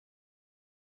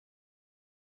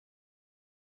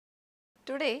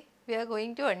Today we are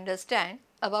going to understand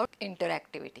about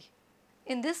interactivity.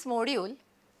 In this module,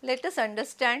 let us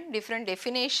understand different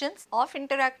definitions of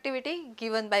interactivity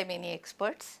given by many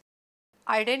experts,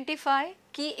 identify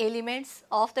key elements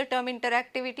of the term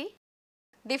interactivity,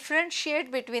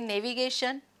 differentiate between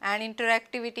navigation and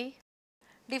interactivity,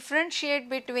 differentiate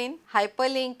between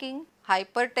hyperlinking,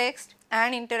 hypertext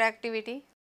and interactivity.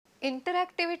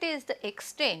 Interactivity is the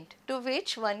extent to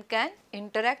which one can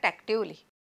interact actively.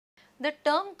 The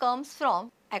term comes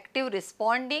from active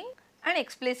responding and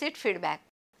explicit feedback.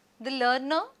 The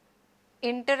learner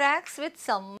interacts with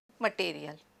some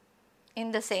material.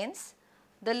 In the sense,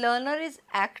 the learner is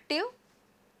active,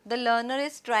 the learner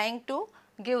is trying to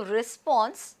give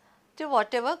response to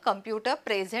whatever computer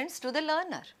presents to the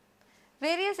learner.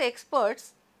 Various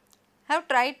experts have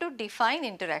tried to define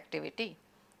interactivity,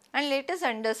 and let us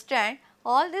understand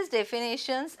all these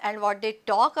definitions and what they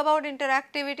talk about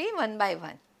interactivity one by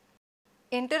one.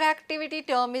 Interactivity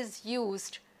term is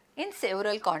used in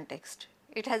several contexts.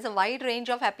 It has a wide range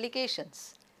of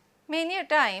applications. Many a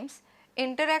times,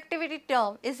 interactivity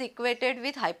term is equated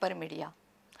with hypermedia.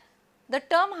 The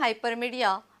term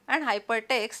hypermedia and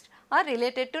hypertext are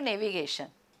related to navigation.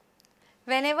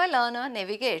 Whenever learner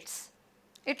navigates,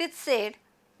 it is said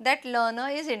that learner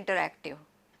is interactive.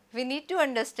 We need to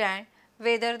understand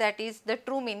whether that is the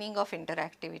true meaning of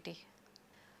interactivity.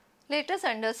 Let us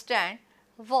understand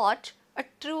what a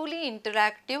truly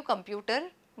interactive computer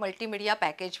multimedia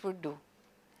package would do.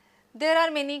 There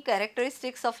are many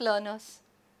characteristics of learners,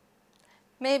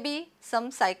 maybe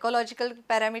some psychological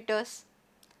parameters,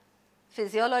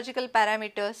 physiological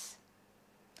parameters,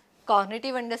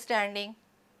 cognitive understanding.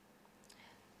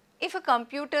 If a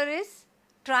computer is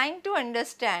trying to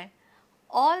understand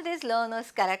all these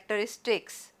learners'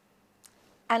 characteristics,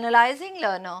 analyzing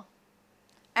learner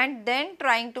and then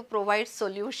trying to provide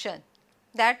solution,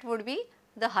 that would be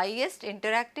the highest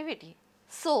interactivity.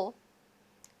 So,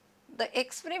 the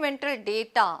experimental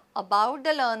data about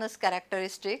the learner's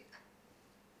characteristic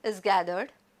is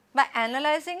gathered. By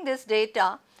analyzing this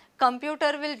data,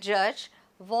 computer will judge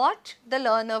what the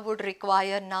learner would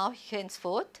require now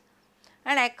henceforth,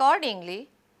 and accordingly,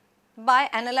 by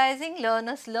analyzing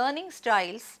learner's learning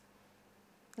styles,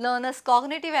 learner's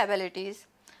cognitive abilities,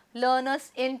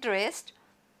 learner's interest,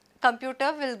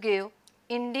 computer will give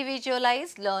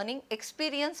individualized learning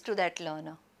experience to that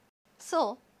learner.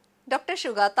 So, Dr.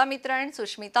 Shugata Mitra and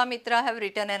Sushmita Mitra have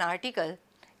written an article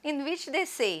in which they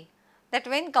say that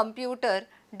when computer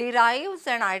derives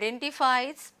and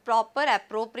identifies proper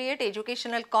appropriate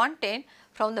educational content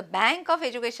from the bank of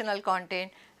educational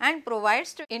content and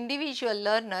provides to individual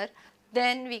learner,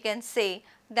 then we can say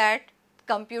that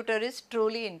computer is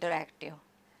truly interactive.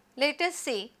 Let us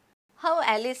see how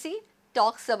Alice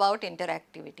talks about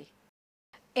interactivity.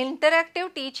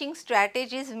 Interactive teaching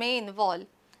strategies may involve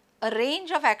a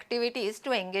range of activities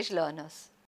to engage learners.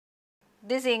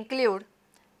 These include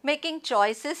making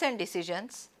choices and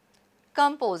decisions,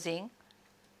 composing,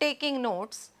 taking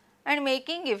notes and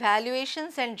making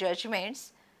evaluations and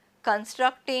judgments,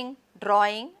 constructing,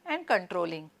 drawing and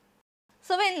controlling.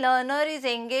 So, when learner is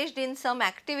engaged in some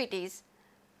activities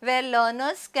where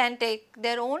learners can take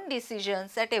their own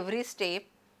decisions at every step,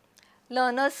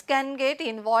 learners can get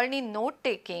involved in note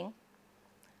taking,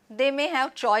 they may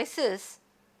have choices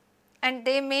and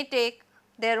they may take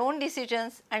their own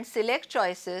decisions and select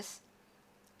choices.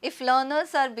 If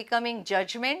learners are becoming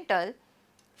judgmental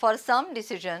for some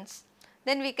decisions,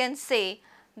 then we can say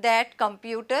that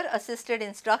computer assisted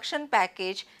instruction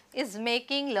package is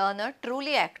making learner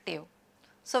truly active.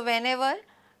 So, whenever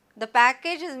the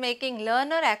package is making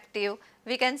learner active,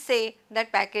 we can say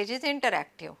that package is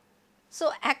interactive.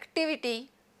 So, activity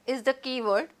is the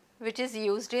keyword which is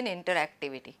used in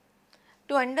interactivity.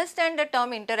 To understand the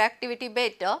term interactivity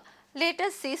better, let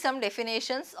us see some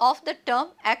definitions of the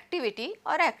term activity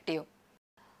or active.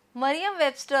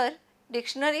 Merriam-Webster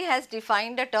dictionary has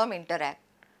defined the term interact.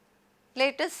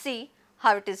 Let us see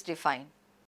how it is defined.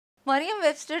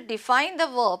 Merriam-Webster defined the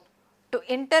verb to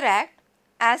interact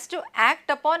as to act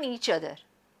upon each other.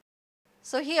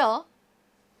 So, here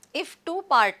if two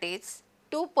parties,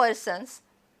 two persons,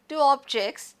 two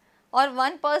objects or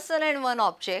one person and one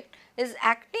object is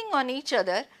acting on each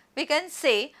other, we can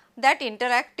say that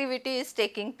interactivity is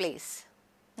taking place.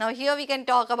 Now, here we can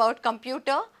talk about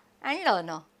computer and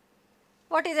learner.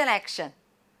 What is an action?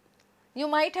 You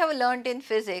might have learnt in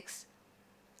physics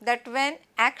that when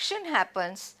action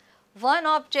happens, one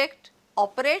object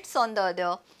operates on the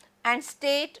other and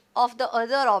state of the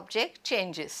other object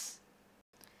changes.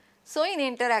 So, in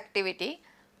interactivity,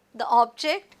 the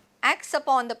object acts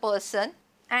upon the person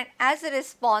and as a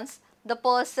response the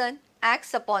person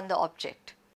acts upon the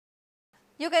object.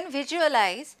 You can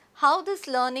visualize how this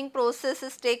learning process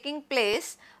is taking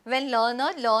place when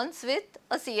learner learns with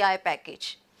a CI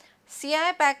package.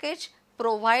 CI package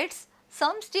provides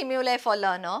some stimuli for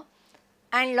learner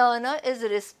and learner is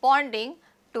responding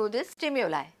to this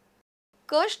stimuli.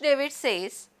 Kirsch David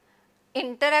says,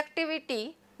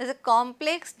 interactivity is a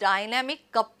complex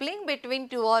dynamic coupling between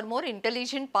two or more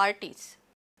intelligent parties.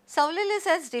 Savlilis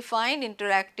has defined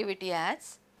interactivity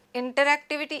as,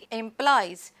 interactivity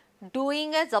implies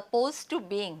doing as opposed to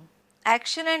being,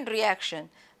 action and reaction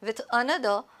with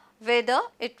another, whether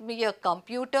it be a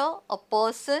computer, a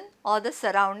person or the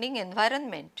surrounding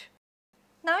environment.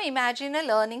 Now imagine a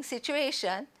learning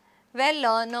situation where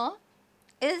learner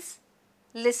is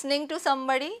listening to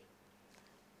somebody,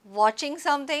 watching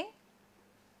something,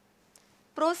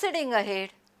 proceeding ahead,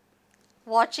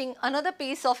 watching another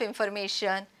piece of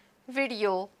information,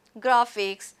 video,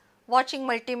 graphics, watching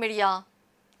multimedia,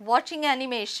 watching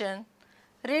animation,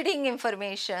 reading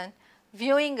information,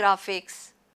 viewing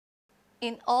graphics.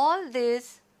 In all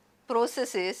these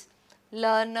processes,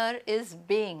 learner is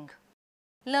being.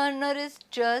 Learner is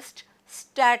just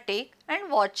static and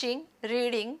watching,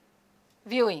 reading,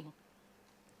 viewing.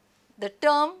 The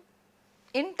term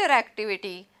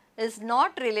interactivity is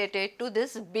not related to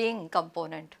this being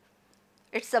component.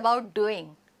 It's about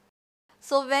doing.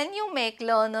 So when you make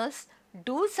learners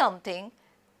do something,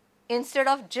 instead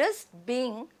of just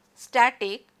being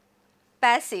static,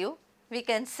 passive, we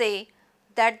can say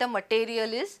that the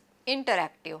material is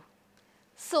interactive.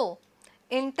 So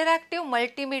interactive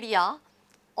multimedia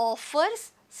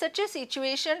offers such a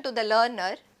situation to the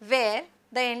learner where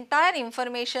the entire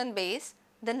information base,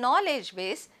 the knowledge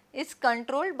base is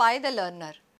controlled by the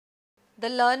learner. The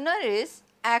learner is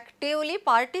actively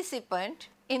participant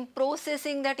in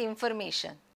processing that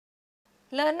information.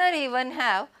 Learner even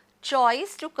have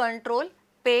choice to control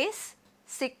pace,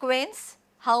 sequence,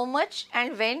 how much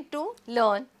and when to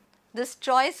learn. This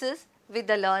choice is with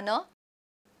the learner.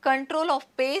 Control of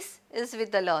pace is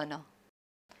with the learner.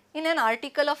 In an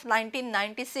article of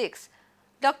 1996,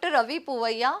 Dr. Ravi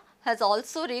Puvaya has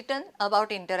also written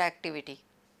about interactivity.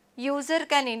 User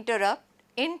can interrupt,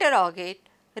 interrogate,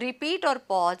 repeat or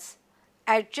pause,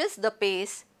 adjust the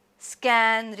pace,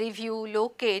 scan, review,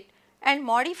 locate and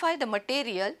modify the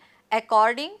material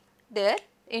according their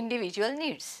individual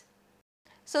needs.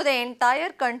 So the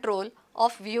entire control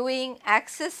of viewing,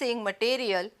 accessing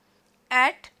material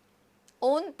at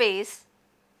own pace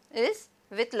is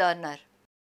with learner.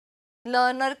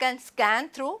 Learner can scan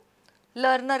through,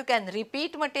 learner can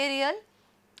repeat material,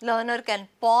 learner can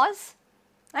pause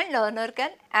and learner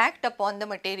can act upon the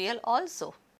material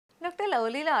also. Dr.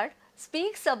 Lord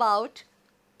speaks about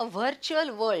a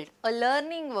virtual world, a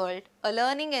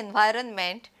learning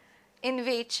environment in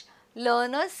which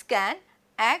learners can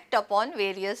act upon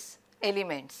various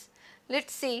elements.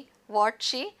 Let's see what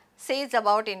she says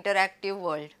about interactive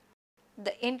world.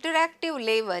 The interactive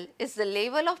level is the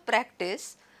level of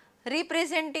practice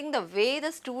representing the way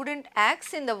the student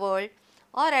acts in the world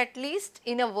or at least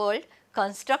in a world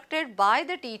constructed by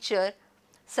the teacher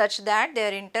such that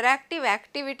their interactive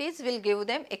activities will give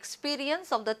them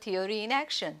experience of the theory in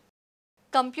action.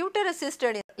 Computer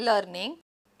assisted learning,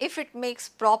 if it makes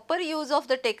proper use of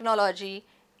the technology,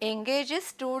 engages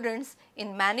students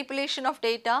in manipulation of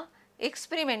data,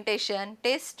 experimentation,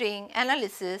 testing,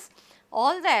 analysis,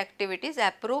 all the activities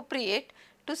appropriate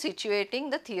to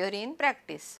situating the theory in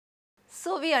practice.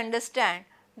 So we understand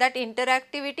that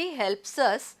interactivity helps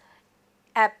us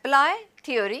apply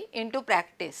theory into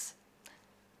practice.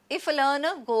 If a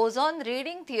learner goes on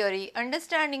reading theory,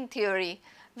 understanding theory,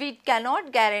 we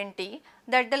cannot guarantee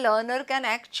that the learner can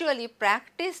actually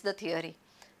practice the theory.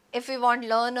 If we want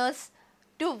learners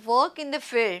to work in the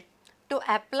field, to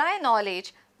apply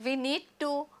knowledge, we need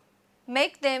to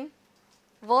make them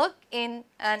work in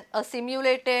a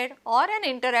simulated or an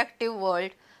interactive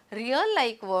world, real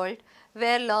like world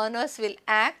where learners will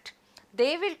act,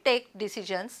 they will take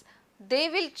decisions, they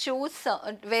will choose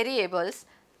variables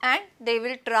and they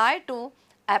will try to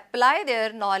apply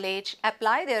their knowledge,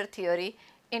 apply their theory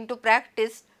into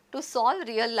practice to solve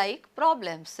real like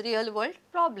problems, real world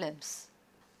problems.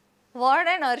 Ward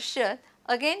and Arshad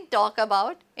again talk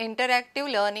about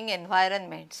interactive learning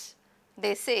environments.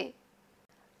 They say,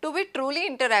 to be truly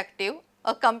interactive,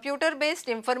 a computer based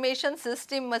information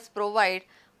system must provide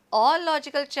all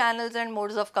logical channels and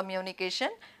modes of communication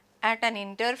at an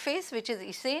interface which is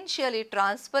essentially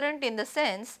transparent in the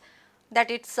sense that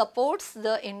it supports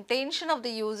the intention of the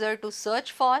user to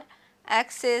search for,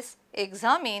 access,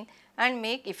 examine and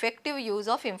make effective use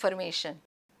of information.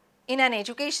 In an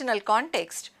educational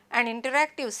context, An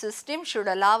interactive system should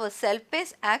allow a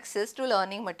self-paced access to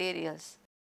learning materials.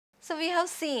 So, we have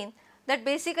seen that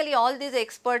basically all these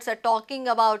experts are talking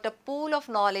about a pool of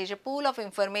knowledge, a pool of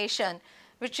information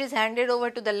which is handed over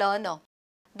to the learner.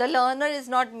 The learner is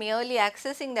not merely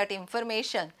accessing that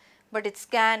information, but it's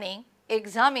scanning,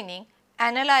 examining,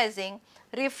 analyzing,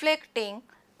 reflecting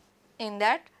in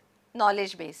that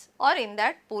knowledge base or in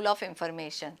that pool of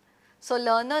information. So,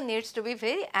 learner needs to be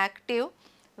very active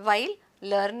while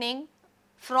learning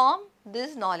from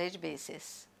this knowledge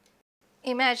bases.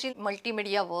 Imagine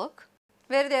multimedia work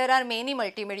where there are many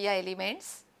multimedia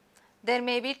elements. There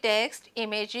may be text,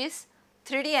 images,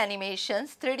 3D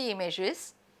animations, 3D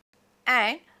images,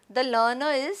 and the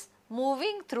learner is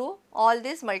moving through all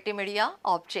these multimedia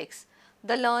objects.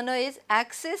 The learner is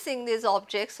accessing these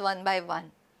objects one by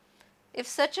one. If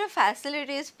such a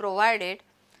facility is provided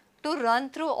to run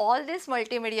through all this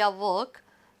multimedia work,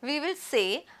 we will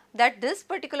say that this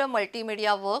particular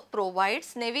multimedia work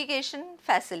provides navigation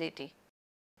facility.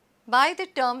 By the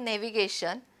term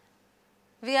navigation,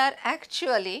 we are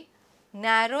actually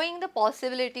narrowing the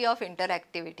possibility of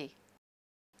interactivity.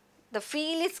 The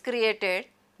feel is created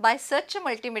by such a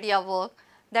multimedia work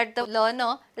that the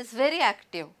learner is very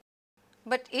active.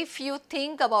 But if you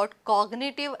think about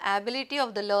cognitive ability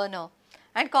of the learner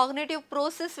and cognitive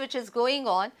process which is going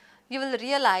on, you will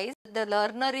realize the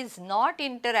learner is not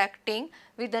interacting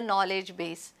with the knowledge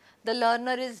base. The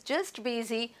learner is just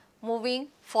busy moving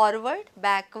forward,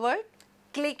 backward,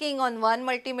 clicking on one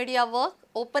multimedia work,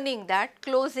 opening that,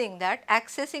 closing that,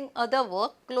 accessing other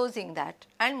work, closing that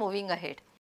and moving ahead.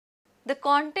 The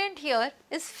content here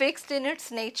is fixed in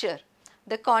its nature.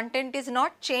 The content is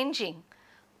not changing.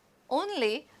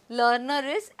 Only learner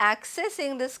is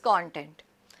accessing this content.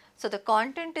 So, the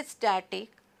content is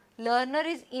static, learner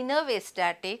is in a way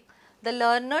static, the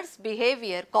learner's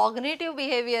behavior, cognitive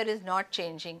behavior is not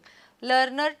changing.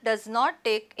 Learner does not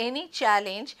take any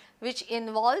challenge which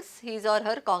involves his or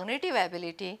her cognitive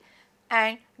ability,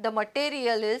 and the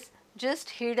material is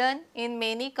just hidden in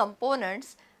many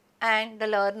components and the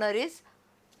learner is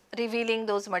revealing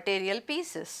those material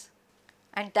pieces.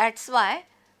 And that is why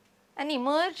an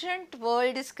emergent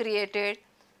world is created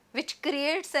which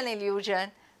creates an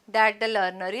illusion that the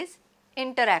learner is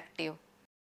interactive.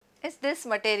 Is this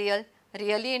material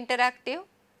really interactive?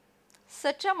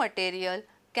 Such a material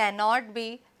cannot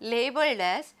be labeled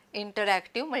as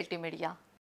interactive multimedia.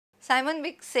 Simon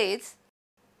Wick says,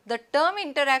 the term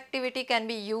interactivity can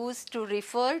be used to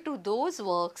refer to those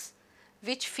works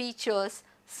which features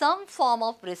some form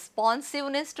of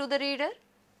responsiveness to the reader,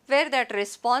 where that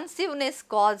responsiveness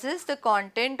causes the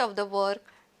content of the work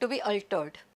to be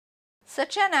altered.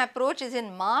 Such an approach is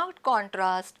in marked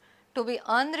contrast to the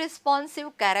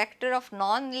unresponsive character of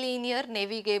non-linear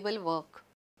navigable work.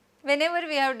 Whenever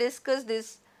we have discussed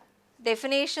these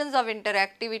definitions of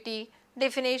interactivity,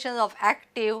 definitions of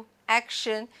active,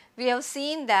 action, we have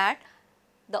seen that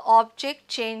the object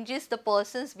changes the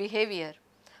person's behavior.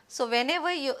 So, whenever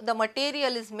the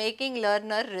material is making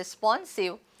learner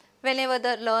responsive, whenever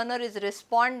the learner is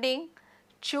responding,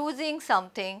 choosing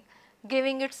something,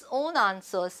 giving its own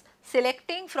answers,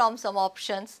 selecting from some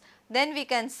options, then we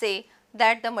can say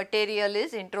that the material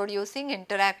is introducing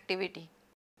interactivity.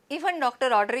 Even Dr.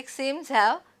 Roderick Sims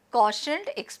have cautioned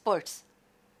experts.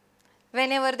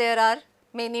 Whenever there are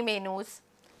many menus,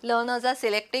 learners are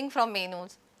selecting from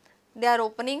menus, they are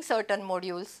opening certain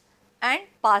modules and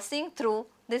passing through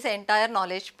this entire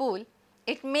knowledge pool,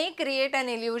 it may create an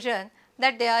illusion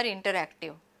that they are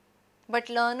interactive. But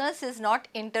learners is not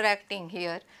interacting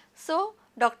here. So,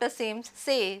 Dr. Sims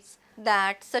says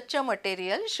that such a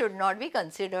material should not be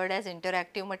considered as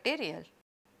interactive material.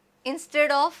 Instead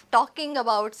of talking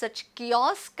about such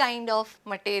kiosk kind of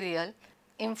material,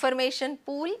 information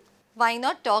pool, why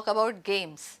not talk about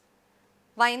games?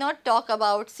 Why not talk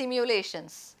about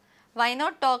simulations? Why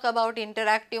not talk about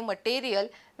interactive material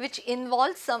which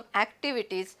involves some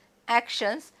activities,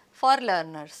 actions for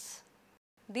learners?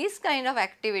 These kind of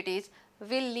activities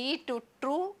will lead to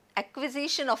true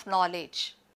acquisition of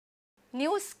knowledge.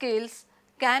 New skills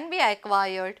can be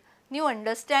acquired, new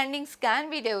understandings can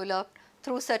be developed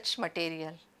through such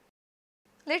material.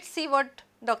 Let us see what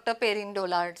Dr. Perrin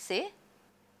Dollard say.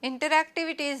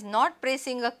 Interactivity is not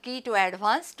pressing a key to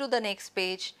advance to the next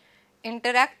page.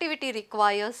 Interactivity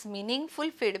requires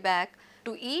meaningful feedback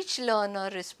to each learner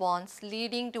response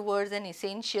leading towards an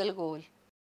essential goal.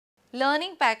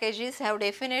 Learning packages have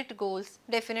definite goals,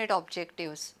 definite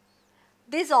objectives.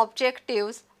 These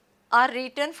objectives are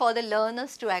written for the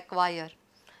learners to acquire.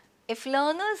 If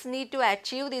learners need to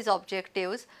achieve these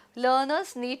objectives,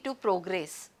 learners need to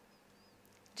progress.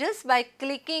 Just by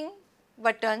clicking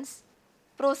buttons,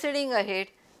 proceeding ahead,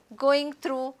 going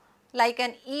through like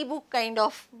an e-book kind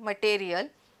of material,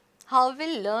 how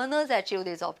will learners achieve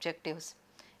these objectives?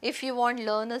 If you want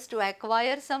learners to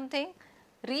acquire something,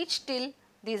 reach till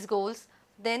these goals,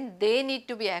 then they need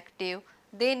to be active,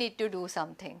 they need to do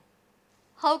something.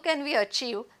 How can we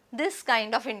achieve this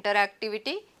kind of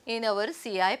interactivity in our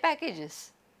CI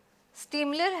packages?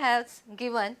 Stimler has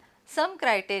given some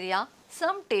criteria,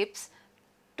 some tips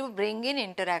to bring in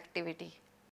interactivity.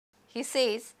 He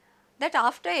says that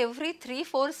after every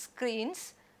 3-4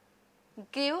 screens,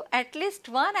 give at least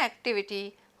one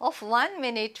activity of 1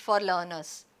 minute for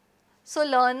learners. So,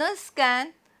 learners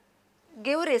can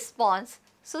give response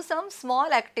to some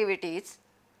small activities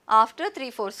after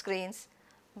 3-4 screens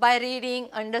by reading,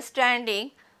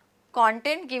 understanding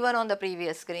content given on the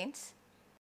previous screens,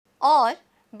 or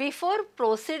before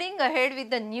proceeding ahead with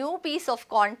the new piece of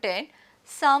content,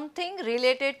 something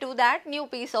related to that new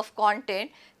piece of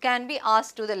content can be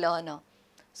asked to the learner.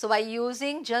 So, by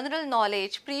using general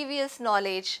knowledge, previous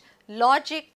knowledge,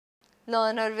 logic,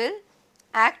 learner will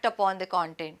act upon the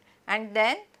content and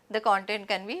then the content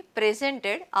can be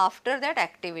presented after that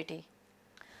activity.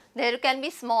 There can be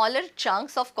smaller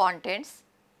chunks of contents.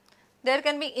 There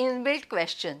can be inbuilt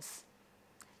questions.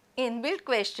 Inbuilt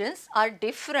questions are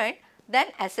different than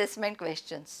assessment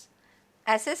questions.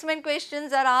 Assessment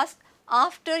questions are asked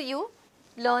after you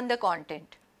learn the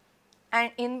content,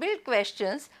 and inbuilt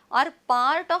questions are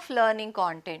part of learning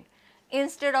content.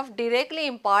 Instead of directly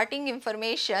imparting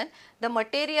information, the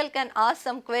material can ask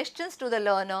some questions to the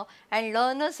learner and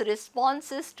learner's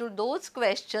responses to those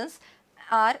questions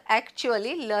are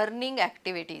actually learning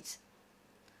activities.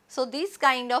 So, these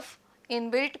kind of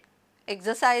inbuilt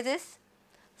exercises,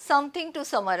 something to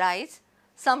summarize,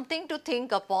 something to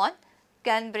think upon,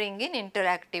 can bring in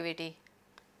interactivity.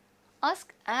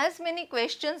 Ask as many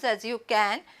questions as you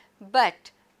can,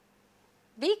 but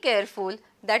be careful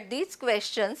that these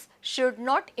questions should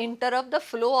not interrupt the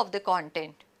flow of the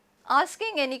content.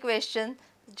 Asking any question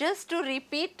just to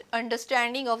repeat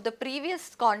understanding of the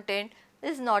previous content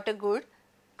is not a good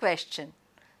question.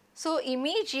 So,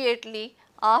 immediately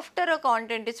after a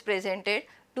content is presented,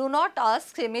 do not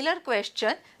ask similar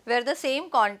question where the same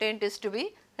content is to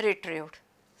be retrieved.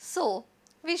 So,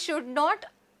 we should not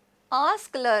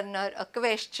ask learner a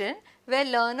question where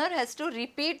learner has to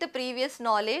repeat the previous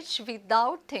knowledge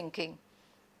without thinking.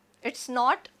 It is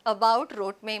not about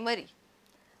rote memory.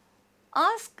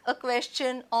 Ask a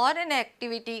question or an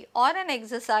activity or an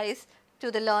exercise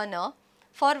to the learner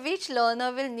for which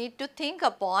learner will need to think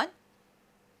upon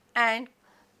and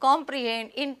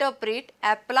comprehend, interpret,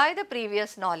 apply the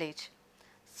previous knowledge.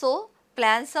 So,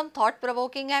 plan some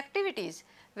thought-provoking activities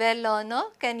where learner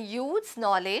can use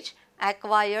knowledge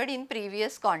acquired in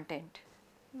previous content.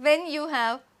 When you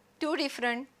have two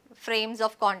different frames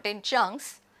of content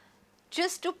chunks,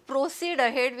 just to proceed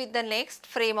ahead with the next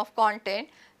frame of content,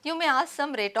 you may ask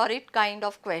some rhetoric kind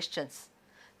of questions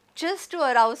just to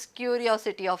arouse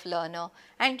curiosity of learner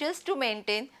and just to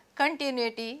maintain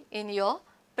continuity in your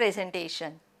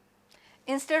presentation.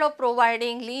 Instead of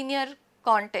providing linear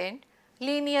content,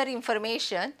 linear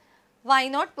information, why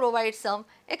not provide some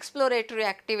exploratory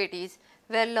activities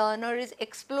where learner is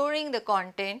exploring the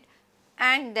content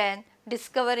and then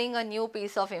discovering a new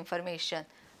piece of information.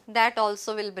 That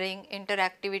also will bring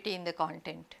interactivity in the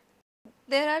content.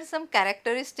 There are some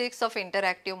characteristics of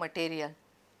interactive material.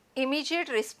 Immediate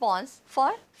response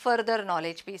for further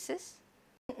knowledge pieces,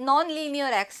 non-linear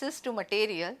access to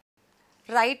material,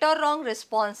 right or wrong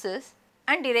responses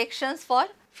and directions for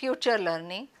future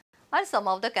learning are some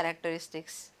of the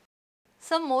characteristics.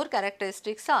 Some more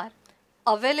characteristics are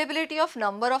availability of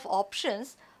number of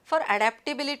options for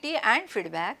adaptability and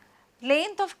feedback,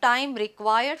 length of time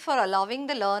required for allowing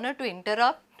the learner to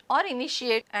interrupt or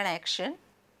initiate an action,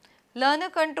 learner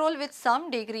control with some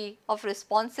degree of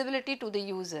responsibility to the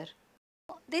user.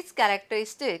 These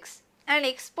characteristics and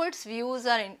experts' views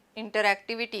on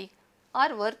interactivity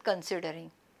are worth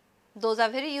considering. Those are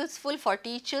very useful for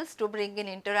teachers to bring in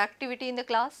interactivity in the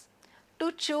class,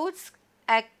 to choose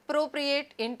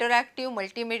appropriate interactive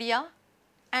multimedia,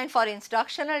 and for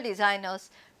instructional designers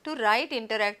to write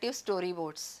interactive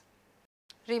storyboards.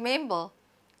 Remember,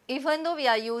 even though we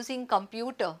are using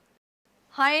computer,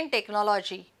 high-end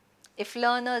technology, if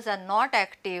learners are not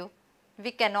active,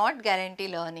 we cannot guarantee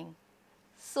learning.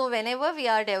 So, whenever we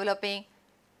are developing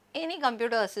any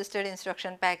computer assisted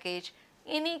instruction package,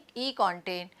 any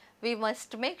e-content, we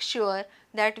must make sure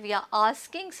that we are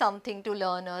asking something to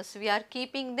learners, we are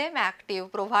keeping them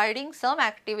active, providing some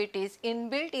activities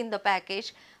inbuilt in the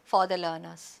package for the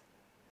learners.